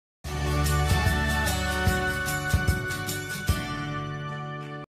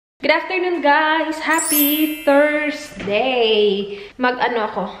Good afternoon guys! Happy Thursday!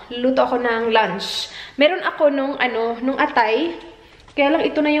 Luto ako ng lunch. Meron ako nung atay. Kaya lang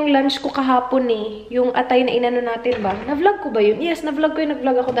ito na yung lunch ko kahapon eh. Yung atay na inano natin ba? Na-vlog ko ba yun? Yes, na-vlog ko yung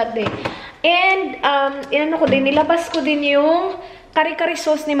nag-vlog ako that day. And, nilabas ko din yung kari-kari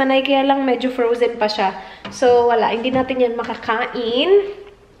sauce ni Manay. Kaya lang medyo frozen pa siya. So, wala. Hindi natin yan makakain.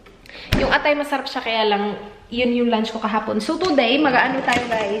 Yung atay masarap siya kaya lang yun yung lunch ko kahapon. So today, mag-ano tayo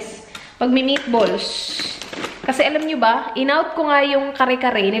guys? Pag-meatballs. Kasi alam nyo ba, in-out ko nga yung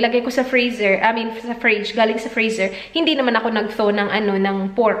kare-kare, nilagay ko sa freezer, sa fridge, galing sa freezer. Hindi naman ako nag-thaw ng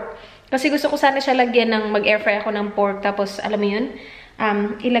ng pork. Kasi gusto ko sana siya lagyan ng mag-air fry ako ng pork. Tapos, alam mo yun,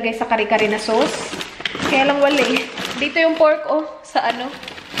 ilagay sa kare-kare na sauce. Kaya lang wala eh. Dito yung pork, sa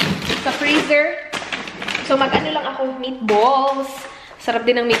sa freezer. So mag-ano lang ako, meatballs. Sarap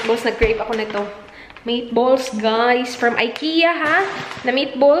din ng meatballs. Nag-crave ako nito. Meatballs, guys. From IKEA, ha? Na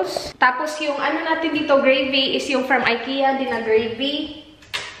meatballs. Tapos, yung natin dito, gravy, is yung from IKEA din na gravy.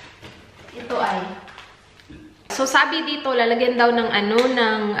 Ito ay. So, sabi dito, lalagyan daw ng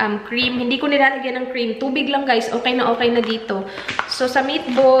cream. Hindi ko nilalagyan ng cream. Tubig lang, guys. Okay na dito. So, sa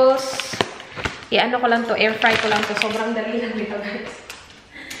meatballs, ko lang to. Air fry ko lang to. Sobrang dali lang dito, guys.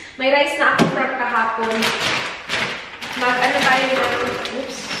 May rice na ako from kahapon. Tayo ng,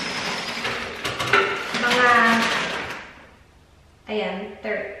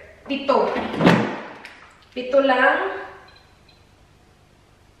 Pito lang.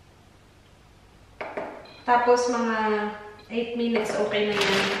 Tapos, mga 8 minutes, okay na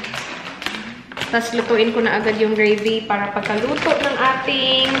yan. Tapos, lutuin ko na agad yung gravy para pagkaluto ng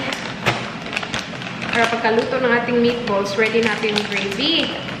ating meatballs, ready natin yung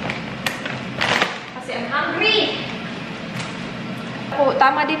gravy. Kasi I'm hungry!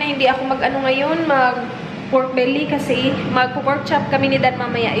 Tama din na hindi ako ngayon, pork belly kasi magpo-pork chop kami ni Dad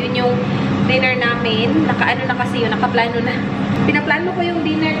mamaya. Yun yung dinner namin. Nakaplano na. Pinaplano ko yung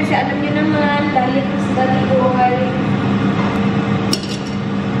dinner kasi alam nyo naman, dahil sa Daddy Boy.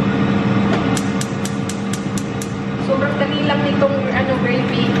 Sobrang dali lang nitong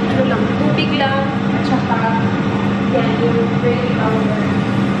gravy. Tubig lang. At saka, yan, yung gravy powder.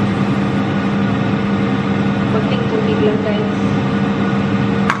 Kunting tubig lang, guys.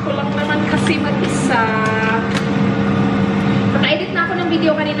 Kasi mag-isa. Naka-edit na ako ng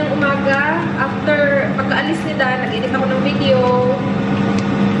video kaninang umaga. After pagkaalis ni Dan, nag-edit ako ng video.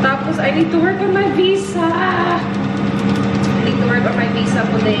 Tapos, I need to work on my visa.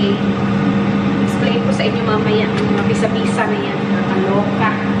 Today. Explain ko sa inyo mamaya ang mga visa na yan.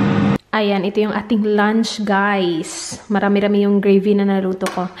 Nakaloka. Ayan, ito yung ating lunch, guys. Marami-rami yung gravy na naluto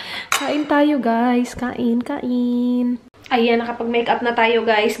ko. Kain tayo, guys. Kain. Ayan, nakapag-makeup na tayo,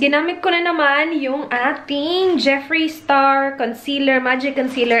 guys. Ginamit ko na naman yung ating Jeffree Star Concealer, Magic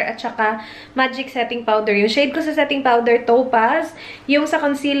Concealer, at saka Magic Setting Powder. Yung shade ko sa setting powder, Topaz. Yung sa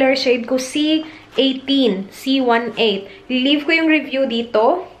concealer, shade ko C18. Leave ko yung review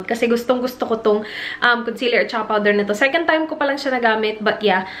dito. Kasi gustong-gusto ko tong concealer at saka powder na to. Second time ko pa lang siya nagamit, but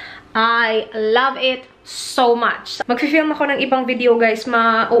yeah, I love it so much. Mag-film ako ng ibang video, guys.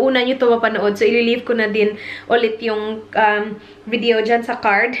 Mauuna nyo ito mapanood. So, i-leave ko na din ulit yung video dyan sa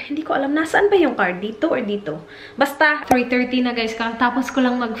card. Hindi ko alam, nasaan ba yung card? Dito or dito? Basta, 3:30 na, guys. Tapos ko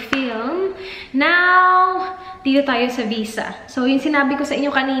lang mag-film. Now, dito tayo sa visa. So, yung sinabi ko sa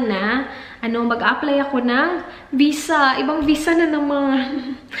inyo kanina, mag-apply ako ng visa. Ibang visa na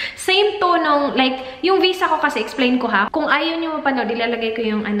naman. Same to nung, yung visa ko kasi, explain ko ha. Kung ayaw nyo mapanood, ilalagay ko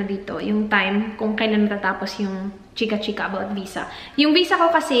yung dito, yung time, kung kailan matatapos yung chika-chika about visa. Yung visa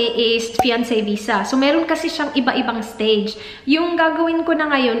ko kasi is fiancé visa. So, meron kasi siyang iba-ibang stage. Yung gagawin ko na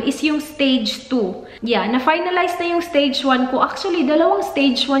ngayon is yung stage 2. Yeah, na-finalize na yung stage 1 ko. Actually, dalawang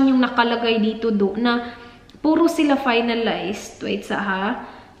stage 1 yung nakalagay dito na puro sila finalized. Wait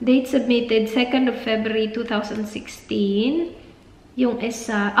Date submitted, 2nd of February 2016. Yung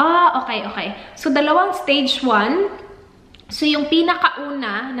isa, okay. So, dalawang stage 1. So, yung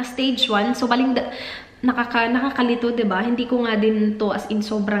pinakauna na stage 1, so, nakakalito, diba? Hindi ko nga din to as in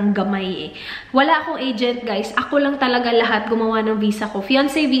sobrang gamay eh. Wala akong agent, guys. Ako lang talaga lahat gumawa ng visa ko.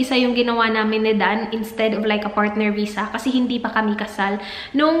 Fiancé visa yung ginawa namin ni Dan instead of like a partner visa kasi hindi pa kami kasal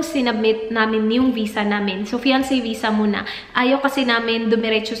nung sinubmit namin yung visa namin. So, fiancé visa muna. Ayaw kasi namin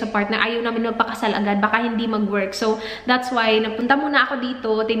dumiretso sa partner. Ayaw namin magpakasal agad. Baka hindi mag-work. So, that's why napunta muna ako dito.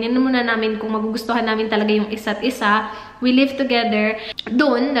 Tingnan muna namin kung magugustuhan namin talaga yung isa't isa. We live together.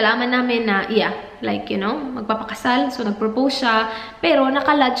 Doon, nalaman namin na, magpapakasal. So, nag-propose siya. Pero,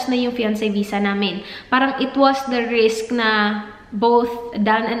 naka-lodge na yung fiancé visa namin. Parang it was the risk na both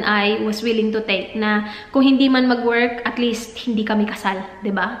Dan and I was willing to take na kung hindi man mag-work, at least hindi kami kasal,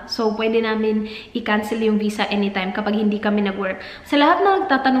 'di ba? So pwede namin i-cancel yung visa anytime kapag hindi kami nag-work. Sa lahat na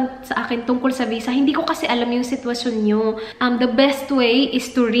nagtatanong sa akin tungkol sa visa, hindi ko kasi alam yung sitwasyon nyo. The best way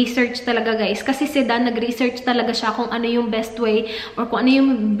is to research talaga, guys. Kasi si Dan, nag-research talaga siya kung ano yung best way or kung ano yung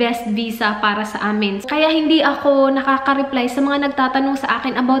best visa para sa amin. Kaya hindi ako nakaka-reply sa mga nagtatanong sa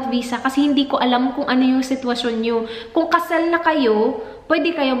akin about visa kasi hindi ko alam kung ano yung sitwasyon nyo. Kung kasal na kayo,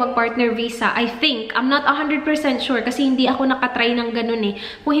 pwede kayo mag-partner visa. I think. I'm not 100% sure kasi hindi ako nakatry ng ganun eh.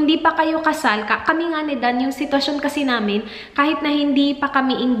 Kung hindi pa kayo kasal, kami nga ni Dan, yung sitwasyon kasi namin, kahit na hindi pa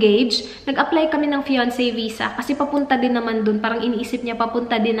kami engaged, nag-apply kami ng fiancé visa kasi papunta din naman dun. Parang iniisip niya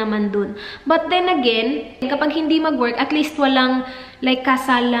papunta din naman dun. But then again, kapag hindi mag-work, at least walang like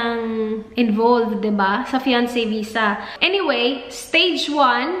kasalang involved, 'di ba? Sa fiancé visa. Anyway, stage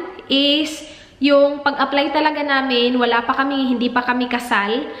 1 is yung pag-apply talaga namin, hindi pa kami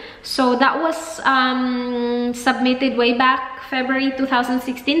kasal. So, that was submitted way back February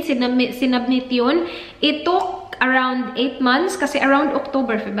 2016. Sinubmit yun. It took around 8 months kasi around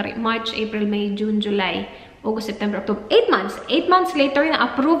October, February, March, April, May, June, July, August, September, October. 8 months. 8 months later,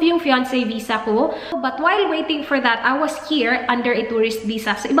 na-approve yung fiancé visa ko. But while waiting for that, I was here under a tourist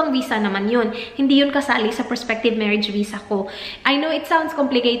visa. So, ibang visa naman yun. Hindi yun kasali sa prospective marriage visa ko. I know it sounds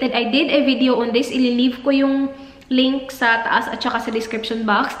complicated. I did a video on this. Ililive ko yung link sa taas at saka sa description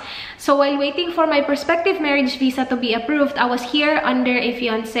box. So, while waiting for my prospective marriage visa to be approved, I was here under a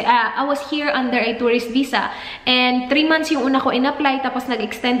tourist visa. And 3 months yung una ko in-apply, tapos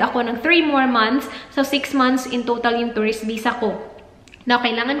nag-extend ako ng 3 more months. So, 6 months in total yung tourist visa ko. Now,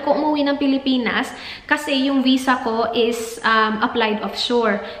 kailangan ko umuwi ng Pilipinas kasi yung visa ko is applied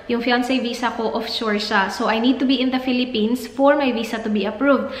offshore. Yung fiancé visa ko, offshore siya. So, I need to be in the Philippines for my visa to be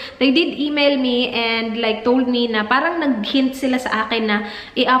approved. They did email me and like told me na parang nag-hint sila sa akin na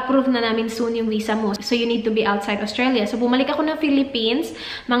i-approve na namin soon yung visa mo. So, you need to be outside Australia. So, bumalik ako ng Philippines.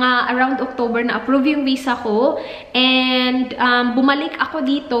 Mga around October na approve yung visa ko. And bumalik ako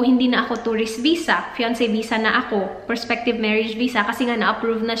dito, hindi na ako tourist visa. Fiancé visa na ako. Prospective marriage visa kasi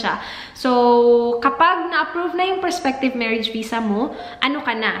na-approve na siya. So, kapag na-approve na yung prospective marriage visa mo, ano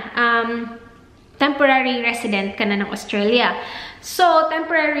ka na? Temporary resident ka na ng Australia. So,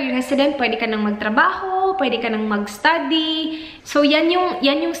 temporary resident, pwede ka nang magtrabaho, pwede ka nang mag-study. So, yan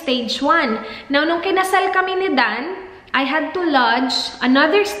yung stage 1. Now, nung kinasal kami ni Dan, I had to lodge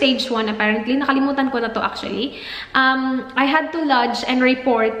another stage 1, apparently. Nakalimutan ko na to actually. I had to lodge and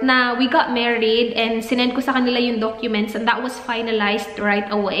report na we got married and sinend ko sa kanila yung documents and that was finalized right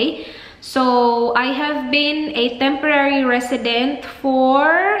away. So, I have been a temporary resident for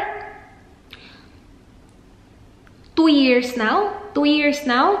 2 years now. 2 years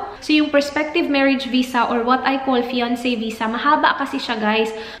now. So, yung prospective marriage visa or what I call fiancé visa, mahaba kasi siya,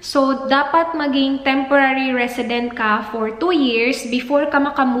 guys. So, dapat maging temporary resident ka for 2 years before ka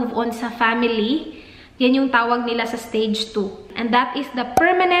maka-move on sa family. Yan yung tawag nila sa stage 2. And that is the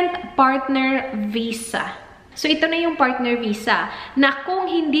permanent partner visa. So, ito na yung partner visa na kung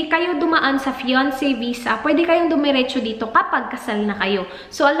hindi kayo dumaan sa fiancé visa, pwede kayong dumiretso dito kapag kasal na kayo.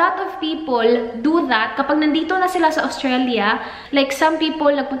 So, a lot of people do that kapag nandito na sila sa Australia. Like, some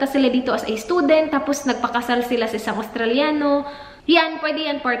people, nagpunta sila dito as a student, tapos nagpakasal sila sa isang Australiano. Yan, pwede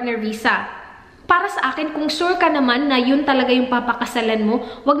yan partner visa. Para sa akin, kung sure ka naman na yun talaga yung papakasalan mo,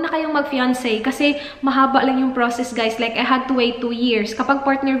 wag na kayong mag-fiancé kasi mahaba lang yung process, guys. Like, I had to wait 2 years. Kapag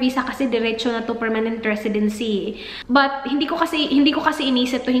partner visa kasi, diretso na to permanent residency. But, hindi ko kasi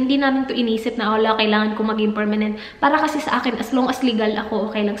inisip to. Hindi namin to inisip na, wala, kailangan ko maging permanent. Para kasi sa akin, as long as legal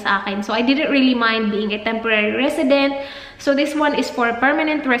ako, okay lang sa akin. So, I didn't really mind being a temporary resident. So, this one is for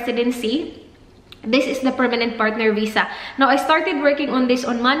permanent residency. This is the permanent partner visa. Now, I started working on this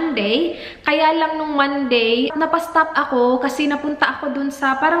on Monday. Kaya lang nung Monday, napastop ako kasi napunta ako dun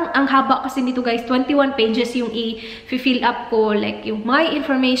sa, parang ang haba kasi dito, guys, 21 pages yung i-fill up ko. Like, yung my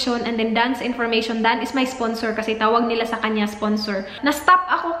information and then Dan's information. Dan is my sponsor kasi tawag nila sa kanya sponsor. Na-stop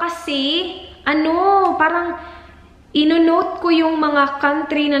ako kasi, parang ino-note ko yung mga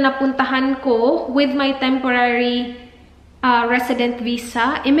country na napuntahan ko with my temporary resident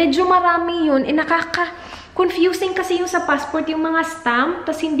visa. Medyo marami yun. Nakaka-confusing kasi yung sa passport, yung mga stamp.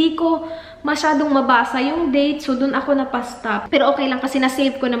 Tapos hindi ko masyadong mabasa yung date. So, dun ako napastop. Pero okay lang kasi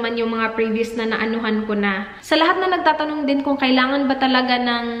na-save ko naman yung mga previous na naanuhan ko na. Sa lahat na nagtatanong din kung kailangan ba talaga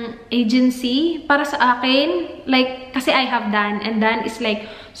ng agency, para sa akin, like, kasi I have Dan. And Dan is like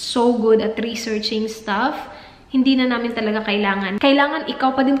so good at researching stuff. Hindi na namin talaga kailangan. Kailangan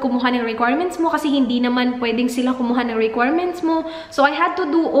ikaw pa din kumuha ng requirements mo kasi hindi naman pwedeng sila kumuha ng requirements mo. So, I had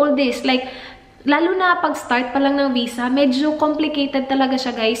to do all this. Like, Lalo na pag-start pa lang ng visa, medyo complicated talaga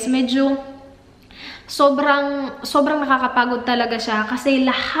siya, guys. Medyo sobrang nakakapagod talaga siya kasi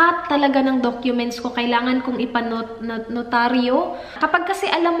lahat talaga ng documents ko kailangan kong ipanotaryo. Kapag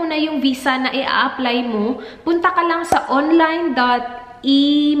kasi alam mo na yung visa na i-apply mo, punta ka lang sa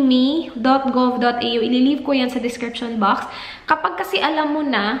online.emi.gov.au. Ililive ko yan sa description box. Kapag kasi alam mo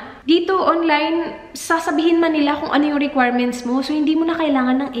na, dito online, sasabihin man nila kung ano yung requirements mo. So, hindi mo na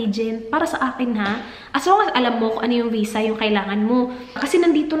kailangan ng agent. Para sa akin, ha? As long as alam mo kung ano yung visa yung kailangan mo. Kasi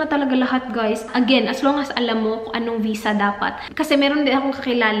nandito na talaga lahat, guys. Again, as long as alam mo kung anong visa dapat. Kasi meron din akong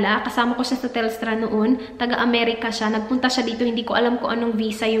kakilala. Kasama ko siya sa Telstra noon. Taga-Amerika siya. Nagpunta siya dito. Hindi ko alam kung anong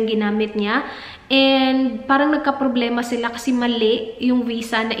visa yung ginamit niya. And parang nagka-problema sila kasi mali yung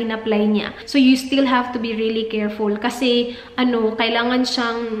visa na in-apply niya. So, you still have to be really careful. Kasi, kailangan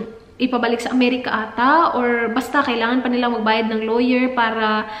siyang ipabalik sa Amerika ata. Or basta, kailangan pa nila magbayad ng lawyer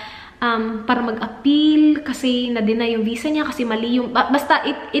para mag-appeal kasi na-deny yung visa niya kasi mali yung... Basta,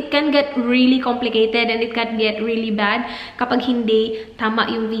 it can get really complicated and it can get really bad kapag hindi tama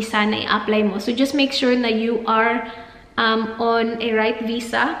yung visa na i-apply mo. So, just make sure na you are on a right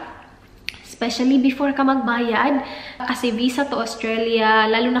visa. Especially before ka magbayad. Kasi visa to Australia,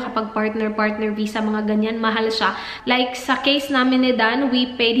 lalo na kapag partner visa, mga ganyan, mahal siya. Like, sa case namin ni Dan,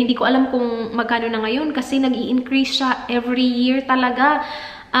 we paid, hindi ko alam kung magkano na ngayon kasi nag-i-increase siya every year talaga.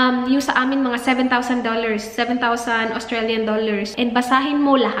 Yung sa amin, mga $7,000, 7,000 Australian dollars. And basahin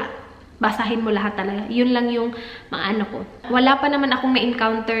mo lahat. Basahin mo lahat talaga. Yun lang yung maano ko. Wala pa naman akong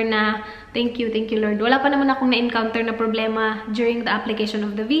na-encounter na, thank you Lord. Wala pa naman akong na-encounter na problema during the application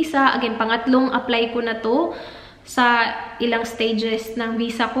of the visa. Again, pangatlong apply ko na to sa ilang stages ng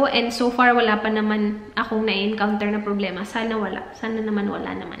visa ko. And so far, wala pa naman akong na-encounter na problema. Sana wala. Sana naman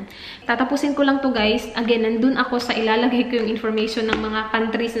wala naman. Tatapusin ko lang to, guys. Again, nandun ako sa ilalagay ko yung information ng mga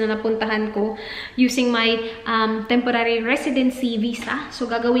countries na napuntahan ko using my temporary residency visa. So,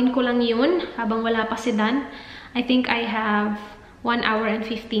 gagawin ko lang yun habang wala pa si Dan. I think I have 1 hour and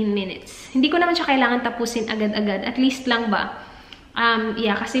 15 minutes. Hindi ko naman siya kailangan tapusin agad-agad. At least lang ba?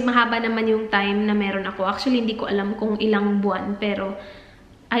 Yeah, kasi mahaba naman yung time na meron ako. Actually, hindi ko alam kung ilang buwan, pero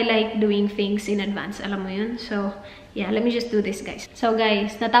I like doing things in advance. Alam mo yun? So, yeah, let me just do this, guys. So,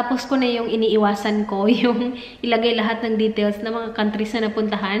 guys, natapos ko na yung iniiwasan ko, yung ilagay lahat ng details ng mga countries na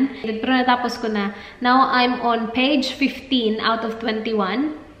napuntahan. Pero natapos ko na. Now, I'm on page 15 out of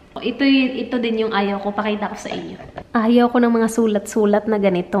 21. Ito din yung ayaw ko. Pakita ko sa inyo. Ayaw ko ng mga sulat-sulat na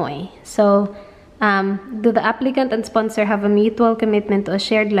ganito eh. So, do the applicant and sponsor have a mutual commitment to a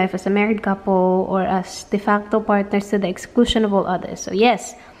shared life as a married couple or as de facto partners to the exclusion of all others? So,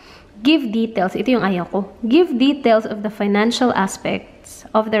 yes. Give details. Ito yung ayaw ko. Give details of the financial aspects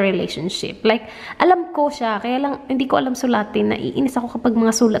of the relationship. Like, alam ko siya, kaya lang hindi ko alam sulatin. Naiinis ako kapag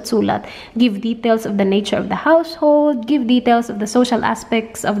mga sulat-sulat. Give details of the nature of the household. Give details of the social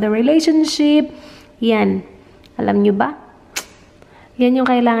aspects of the relationship. Yan. Alam nyo ba? Yan yung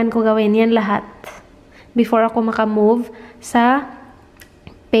kailangan ko gawin. Yan lahat. Before ako makamove sa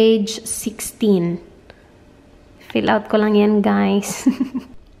page 16. Fill out ko lang yan, guys.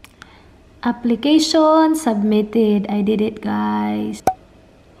 Application submitted. I did it, guys.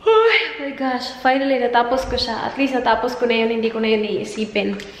 Oh my gosh. Finally, natapos ko siya. At least natapos ko na yun. Hindi ko na yun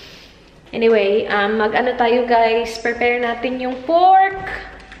iisipin. Anyway, mag-ano tayo, guys. Prepare natin yung pork.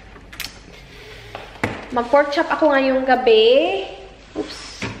 Mag-pork chop ako ngayong gabi.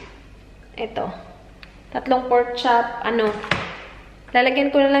 Oops. Ito. 3 pork chop.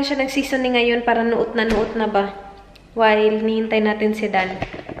 Lalagyan ko na lang siya ng seasoning ngayon para nuot na ba. While nihintay natin si Dan.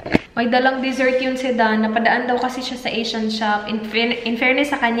 May dalang dessert yun si Dan. Napadaan daw kasi siya sa Asian shop. In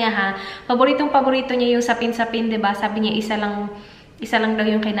fairness sa kanya, ha. Paborito niya yung sapin-sapin, diba? Sabi niya isa lang daw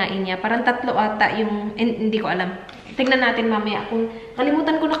yung kinain niya. Parang 3 ata yung... hindi ko alam. Tignan natin mamaya kung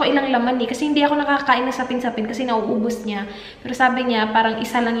kalimutan ko na ko ilang laman kasi hindi ako nakakain ng sapin-sapin kasi nauubos niya. Pero sabi niya parang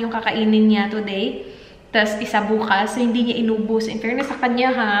isa lang yung kakainin niya today. Tapos isa bukas. So hindi niya inubos. In fairness sa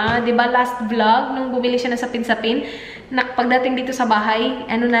kanya, ha. Diba last vlog nung bumili siya ng sapin-sapin, pagdating dito sa bahay,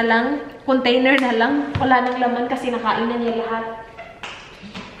 na lang, container na lang. Wala nang laman kasi nakain na niya lahat.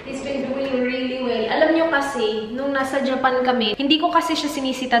 He's been doing really well. Alam nyo kasi, nung nasa Japan kami, hindi ko kasi siya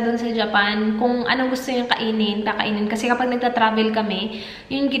sinisita dun sa Japan kung anong gusto niyang kakainin. Kasi kapag nagta-travel kami,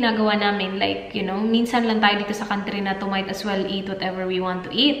 yun yung ginagawa namin. Like, you know, minsan lang tayo dito sa country na to might as well eat whatever we want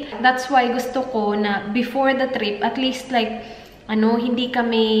to eat. That's why gusto ko na before the trip, at least like, hindi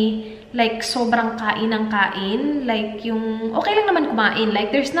kami like sobrang kain ng kain. Like, yung, okay lang naman kumain.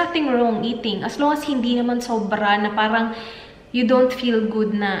 Like, there's nothing wrong eating. As long as hindi naman sobra na parang you don't feel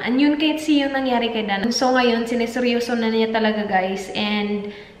good na. And yun kahit yung nangyari kay Dan. So ngayon, sineseryoso na niya talaga, guys.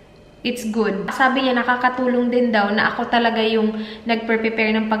 And it's good. Sabi niya nakakatulong din daw na ako talaga yung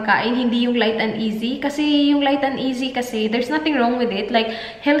nagpe-prepare ng pagkain, hindi yung light and easy. Kasi yung light and easy kasi, there's nothing wrong with it. Like,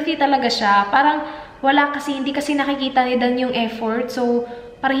 healthy talaga siya. Parang wala kasi, hindi kasi nakikita ni Dan yung effort. So,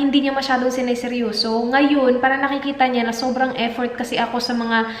 parang hindi niya masyadong sineseryoso. Ngayon, parang nakikita niya na sobrang effort kasi ako sa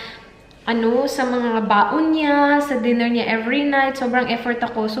mga sa mga baon niya, sa dinner niya every night, sobrang effort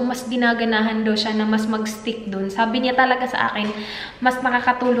ako. So, mas ginaganahan daw siya na mas mag-stick dun. Sabi niya talaga sa akin, mas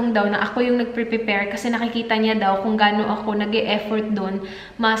nakakatulong daw na ako yung nagpre-prepare kasi nakikita niya daw kung gaano ako nag-e-effort dun.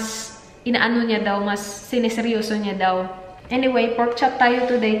 Mas inaano niya daw, mas sineseryoso niya daw. Anyway, pork chop tayo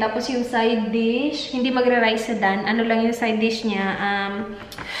today. Tapos yung side dish, hindi magre-rice sa Dan. Ano lang yung side dish niya?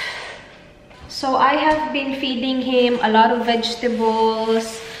 So, I have been feeding him a lot of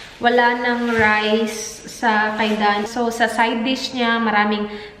vegetables. Wala ng rice sa kay Dan. So, sa side dish niya, maraming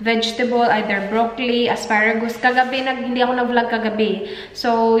vegetable, either broccoli, asparagus. Kagabi, hindi ako nag-vlog kagabi.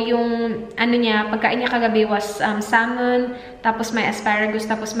 So, yung niya, pagkain niya kagabi was salmon, tapos may asparagus,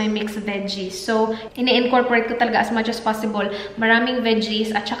 tapos may mixed veggies. So, ini-incorporate ko talaga as much as possible. Maraming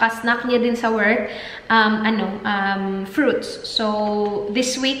veggies, at saka snack niya din sa work, fruits. So,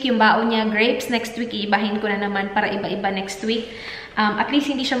 this week, yung baon niya, grapes. Next week, iibahin ko na naman para iba-iba next week. At least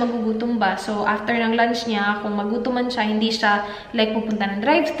hindi siya magugutom ba. So, after ng lunch niya, kung magutuman siya, hindi siya like pupunta ng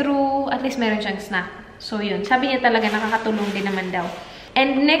drive-thru. At least meron siyang snack. So, yun. Sabi niya talaga nakakatulong din naman daw.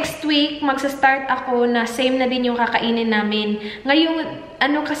 And next week, magsa-start ako na same na din yung kakainin namin. Ngayong,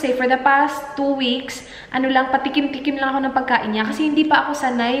 kasi for the past 2 weeks, patikim-tikim lang ako ng pagkain niya. Kasi hindi pa ako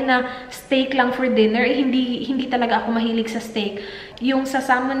sanay na steak lang for dinner. Hindi talaga ako mahilig sa steak. Yung sa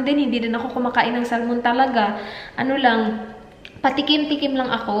salmon din, hindi din ako kumakain ng salmon talaga. Patikim-tikim lang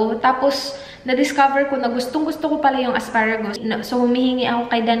ako. Tapos, na-discover ko na gustong-gusto ko pala yung asparagus. So, humihingi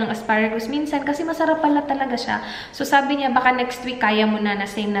ako kay Dan ng asparagus minsan kasi masarap pala talaga siya. So, sabi niya, baka next week kaya mo na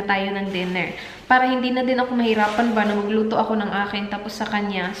same na tayo ng dinner. Para hindi na din ako mahirapan ba na magluto ako ng akin tapos sa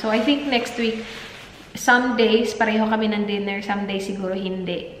kanya. So, I think next week, some days, pareho kami ng dinner. Some days, siguro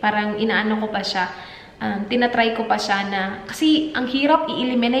hindi. Parang inaano ko pa siya. Tinatry ko pa siya na, kasi ang hirap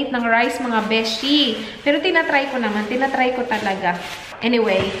i-eliminate ng rice mga beshi. Pero tinatry ko naman, tinatry ko talaga.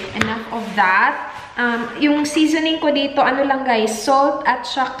 Anyway, enough of that. Yung seasoning ko dito, lang guys, salt at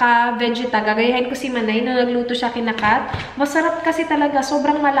saka vegeta. Gagayahin ko si Manay na nagluto siya kinakat. Masarap kasi talaga,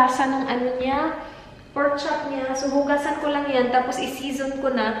 sobrang malasa ng niya. Pork chop niya. So, hugasan ko lang yan. Tapos, i-season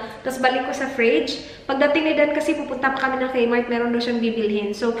ko na. Tapos, balik ko sa fridge. Pagdating ni Dan kasi, pupunta pa kami ng Kmart. Meron daw siyang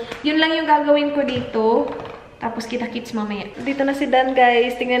bibilhin. So, yun lang yung gagawin ko dito. Tapos, kita-kits mamaya. Dito na si Dan,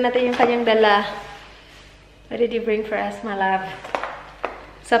 guys. Tingnan natin yung kanyang dala. What did you bring for us, my love?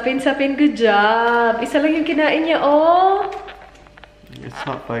 Sapin-sapin. Good job. Isa lang yung kinain niya. Oh! It's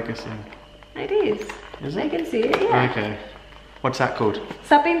not focusing. It is. Is it? I can see it, yeah. Okay. What's that called?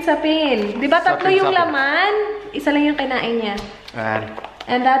 Sapin-sapin. Di ba tatlo yung laman? Isa lang yung kinain niya.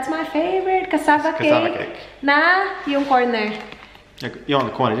 And that's my favorite. Cassava cake. Na yung corner. You're on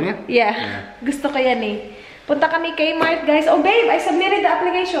the corner, didn't you? Yeah. Gusto ko yan eh. Punta kami Kmart, guys. Oh, babe, I submitted the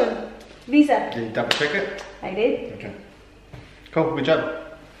application. Visa. Did you double check it? I did. Okay. Cool. Good job.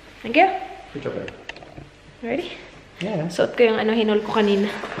 Thank you. Good job, babe. Ready? Yeah. Suot ko yung hinol ko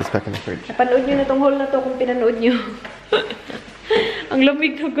kanina. It's back in the fridge. Napanood nyo na tong haul na to kung pinanood nyo. Ang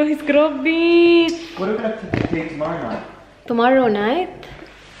lamig na guys, grabe. What are we going to take tomorrow night? Tomorrow night?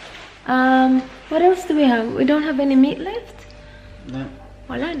 What else do we have? We don't have any meat left? No.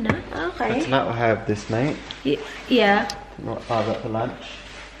 Wala na? Okay. But tonight we'll have this, mate. Yeah. What I've got for lunch.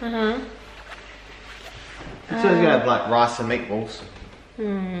 Uh-huh. It says we're going to have like rice and meatballs.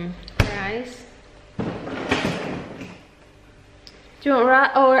 Rice. Do you want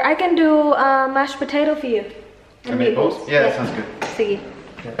rice? Or I can do mashed potato for you. And meatballs? Yeah, that sounds good. Sige.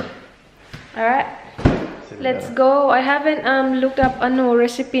 Yeah. Alright. Let's go. I haven't looked up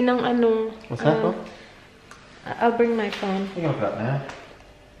recipe ng What's that for? I'll bring my phone. You can look it up now.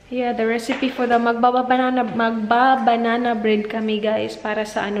 Yeah, the recipe for the magba-banana bread kami guys para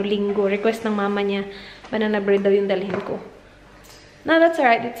sa linggo. Request ng mama niya. Banana bread daw yung dalhin ko. No, that's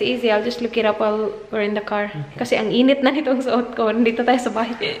alright. It's easy. I'll just look it up while we're in the car. Okay. Kasi ang init na nitong suot ko. Nandito tayo sa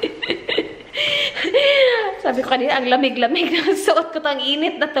bahay. Sabi ko kanina, ang lamig-lamig na suot ko to. Ang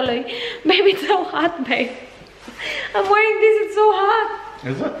init na tuloy. Babe, it's so hot, babe. I'm wearing this. It's so hot.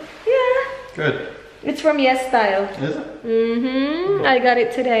 Is it? Yeah. Good. It's from Yes Style. Is it? I got it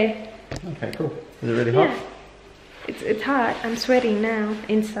today. Okay, cool. Is it really hot? Yeah. It's hot. I'm sweating now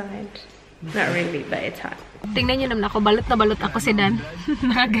inside. Not really, but it's hot. Tingnan niyo naman ako, balot na balot ako si Dan.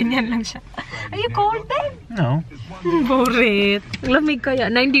 Nakaganyan lang siya. Are you cold, babe? No. Borit. Lamig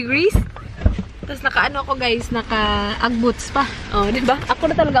kaya. 9 degrees? Tapos naka-ano ako guys, naka-agboots pa. Oh, diba? Ako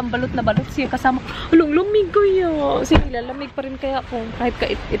na talaga ang balot na balot. Siya kasama, ulong lumig ko yun. Sige, lalamig pa rin kaya ako.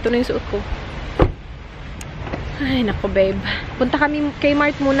 Kahit ito na yung suot ko. Ay, nako babe. Punta kami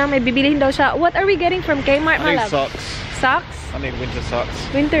Kmart muna. May bibilihin daw siya. What are we getting from Kmart, my love? socks. Socks? I need winter socks.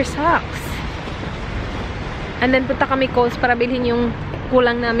 Winter socks. And then punta kami Kohl's para bilhin yung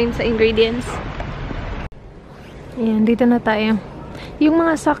kulang namin sa ingredients. Ayan, dito na tayo. Yung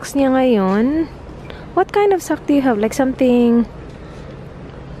mga socks niya ngayon, what kind of sock do you have? Like something...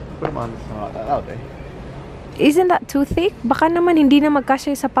 Put them on something like that. That'll do. Isn't that too thick? Baka naman hindi na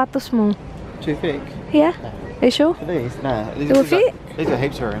magkasya yung sapatos mo. Too thick? Yeah? No. Are you sure? These? No. It will fit? These are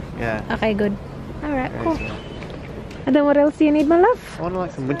heaps of room. Yeah. Okay, good. Alright, cool. And then what else do you need, my love? I want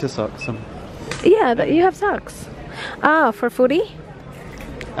like some winter socks. Some Yeah, you have socks. Ah, for footy?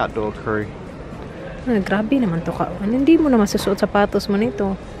 outdoor crew. Ah, grabe naman to ka. Hindi mo na masusuot sapatos mo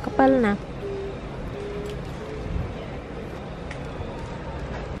nito. Kapal na.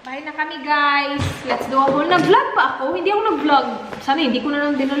 Bahay na kami guys. Let's do a haul. Nag-vlog pa ako. Hindi ako nag-vlog. Sana hindi ko na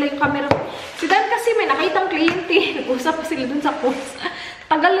lang dinala yung camera. Si Dan kasi may nakitang kliyente. Nag-usap pa sila dun sa post.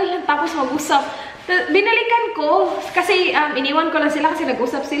 Tagal lang tapos mag-usap. Binalikan ko. Kasi iniwan ko lang sila kasi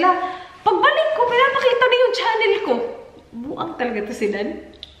nag-usap sila. Pagbalik ko, pinapakita na yung channel ko. Buang talaga to si Dan.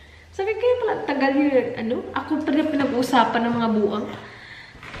 Sabi kaya pala, tagal yun, ako pa rin pinag-uusapan ng mga buang.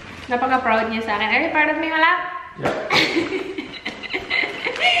 Napaka-proud niya sa akin. Are you proud of me, Malak? Yeah.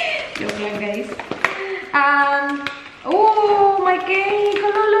 Joke lang, guys. Oh, my cake!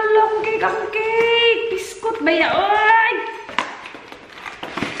 Kalululong cake! Ang cake! Biskut ba yan? Oy!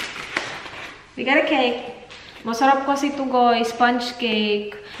 We got a cake. Masarap kasi ito, guys. Sponge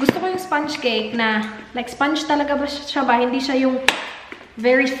cake. Gusto ko yung sponge cake na, like, sponge talaga ba siya ba? Hindi siya yung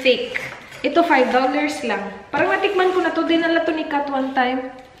very thick. Ito, $5 lang. Parang natikman ko na to. Dinala to ni Kat one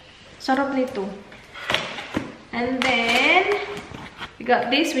time. Sarap nito. And then, we got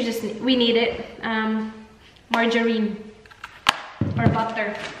this. We need it. Margarine. Or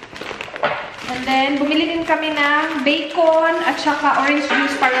butter. And then, bumili din kami ng bacon at saka orange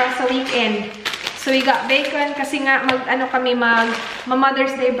juice para sa weekend. So, we got bacon kasi nga,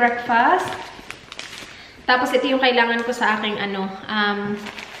 Mother's Day breakfast. Tapos, ito yung kailangan ko sa aking,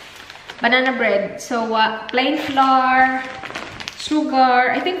 banana bread. So, plain flour, sugar.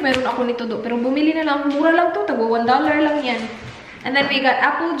 I think meron ako nito do. Pero bumili na lang. Mura lang to. Tago, $1 lang yan. And then, we got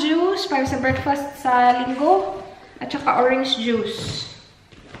apple juice para sa breakfast sa linggo. At saka orange juice.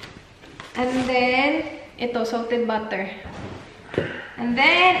 And then, ito, salted butter. And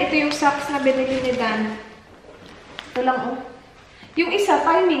then, ito yung socks na binili ni Dan. Ito lang, oh. Yung isa,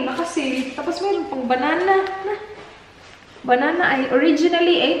 timing, naka-sale. Tapos mayroon pang banana. Banana ay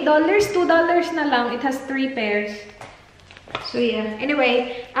originally $8. $2 na lang. It has 3 pairs. So, yeah.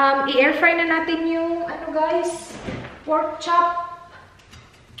 Anyway, i-air fry na natin yung, guys, pork chop.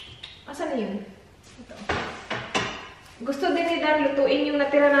 Asan na yun? Ito. Gusto din ni Dan lutuin yung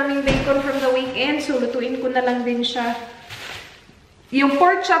natira naming bacon from the weekend. So, lutuin ko na lang din siya. Yung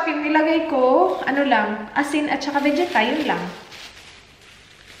pork chop, yung nilagay ko, asin at saka vegeta, yun lang.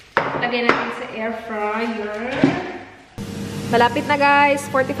 Lagay natin sa air fryer. Malapit na guys.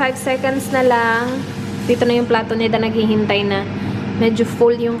 45 seconds na lang. Dito na yung plato niya na naghihintay na. Medyo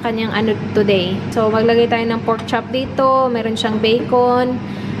full yung kanyang today. So, maglagay tayo ng pork chop dito. Meron siyang bacon,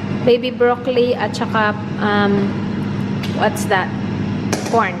 baby broccoli, at saka, what's that?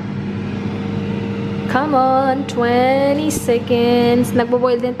 Corn. Come on, 20 seconds.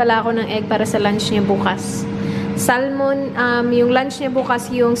 Nagbo-boil din pala ako ng egg para sa lunch niya bukas. Salmon, yung lunch niya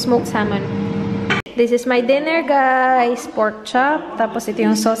bukas, yung smoked salmon. This is my dinner, guys. Pork chop. Tapos ito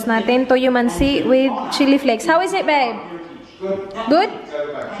yung sauce natin. Toyo mansi with chili flakes. How is it, babe? Good?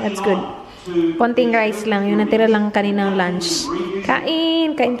 That's good. Konting rice lang. Yung natira lang kaninang lunch.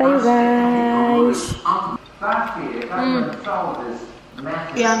 Kain! Kain tayo, guys.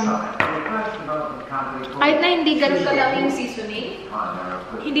 Yan. Kahit na hindi ganun ka lang yung seasoning,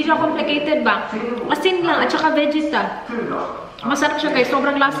 hindi siya complicated ba? Asin lang at saka vegeta. Masarap siya guys.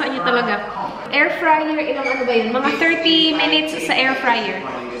 Sobrang lasa niya talaga. Air fryer, ilang ba yun? Mga 30 minutes sa air fryer.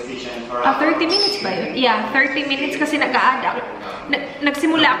 30 minutes ba yun? Yeah, 30 minutes kasi nag-a-add ako.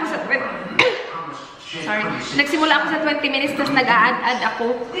 Nagsimula ako sa... Sorry. Nagsimula ako sa 20 minutes tapos nag-a-add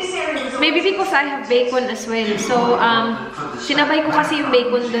ako. Maybe because I have bacon as well. So, sinabay ko kasi yung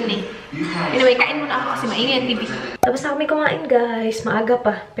bacon dun eh. Anyway, kain muna ako kasi maingay ang TV. Tapos na kami kumain guys. Maaga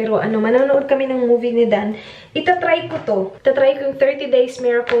pa. Pero manonood kami ng movie ni Dan. Itatry ko to. Itatry ko yung 30 Days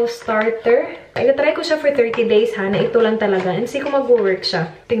Miracle Starter. Itatry ko siya for 30 days ha. Na ito lang talaga. And see kung mag-work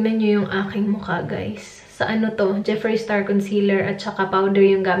siya. Tingnan nyo yung aking mukha guys. sa ano to, Jeffree Star Concealer at saka powder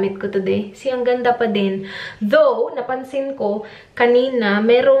yung gamit ko today. See, ang ganda pa din. Though, napansin ko, kanina,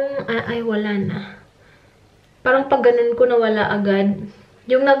 merong, ay wala na. Parang pag ganun ko nawala agad.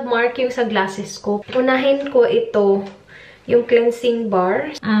 Yung nag-mark yung sa glasses ko. Unahin ko ito, yung cleansing bar.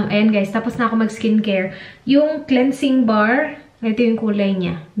 Ayan guys, tapos na ako mag-skincare. Yung cleansing bar, ito yung kulay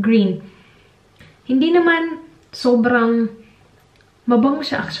niya, green. Hindi naman sobrang mabango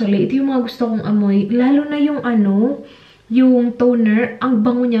siya actually. Ito yung mga gusto kong amoy. Lalo na yung ano, yung toner, ang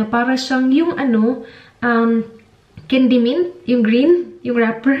bango niya. Para siyang yung ano, candy mint, yung green, yung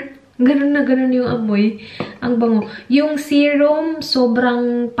wrapper. Ganun na ganun yung amoy. Ang bango. Yung serum,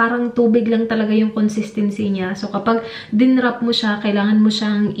 sobrang parang tubig lang talaga yung consistency niya. So kapag dinwrap mo siya, kailangan mo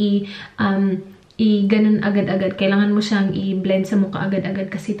siyang ganun agad-agad. Kailangan mo siyang i-blend sa mukha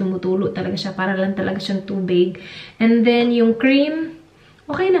agad-agad kasi tumutulo talaga siya. Para lang talaga siyang tubig. And then, yung cream,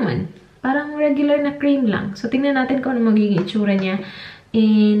 okay naman. Parang regular na cream lang. So, tingnan natin kung ano magiging itsura niya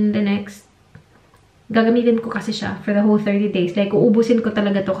in the next. Gagamitin ko kasi siya for the whole 30 days. Like, uubusin ko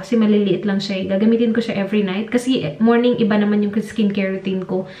talaga to kasi maliliit lang siya. Gagamitin ko siya every night. Kasi morning, iba naman yung skincare routine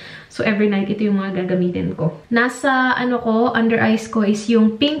ko. So, every night, ito yung mga gagamitin ko. Nasa, ano ko, under eyes ko is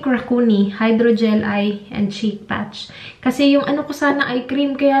yung Pink Raccoon Hydrogel Eye and Cheek Patch. Kasi yung ano ko sana eye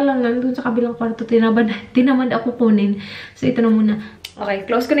cream, kaya lang nandun sa kabilang kwarto, tinamad ako kunin. So, ito na muna. Okay,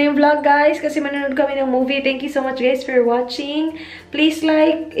 close ko na yung vlog, guys, kasi manonood kami ng movie. Thank you so much, guys, for watching. Please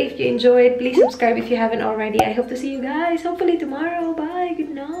like if you enjoyed. Please subscribe if you haven't already. I hope to see you guys, hopefully tomorrow. Bye.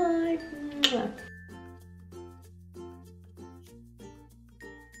 Good night.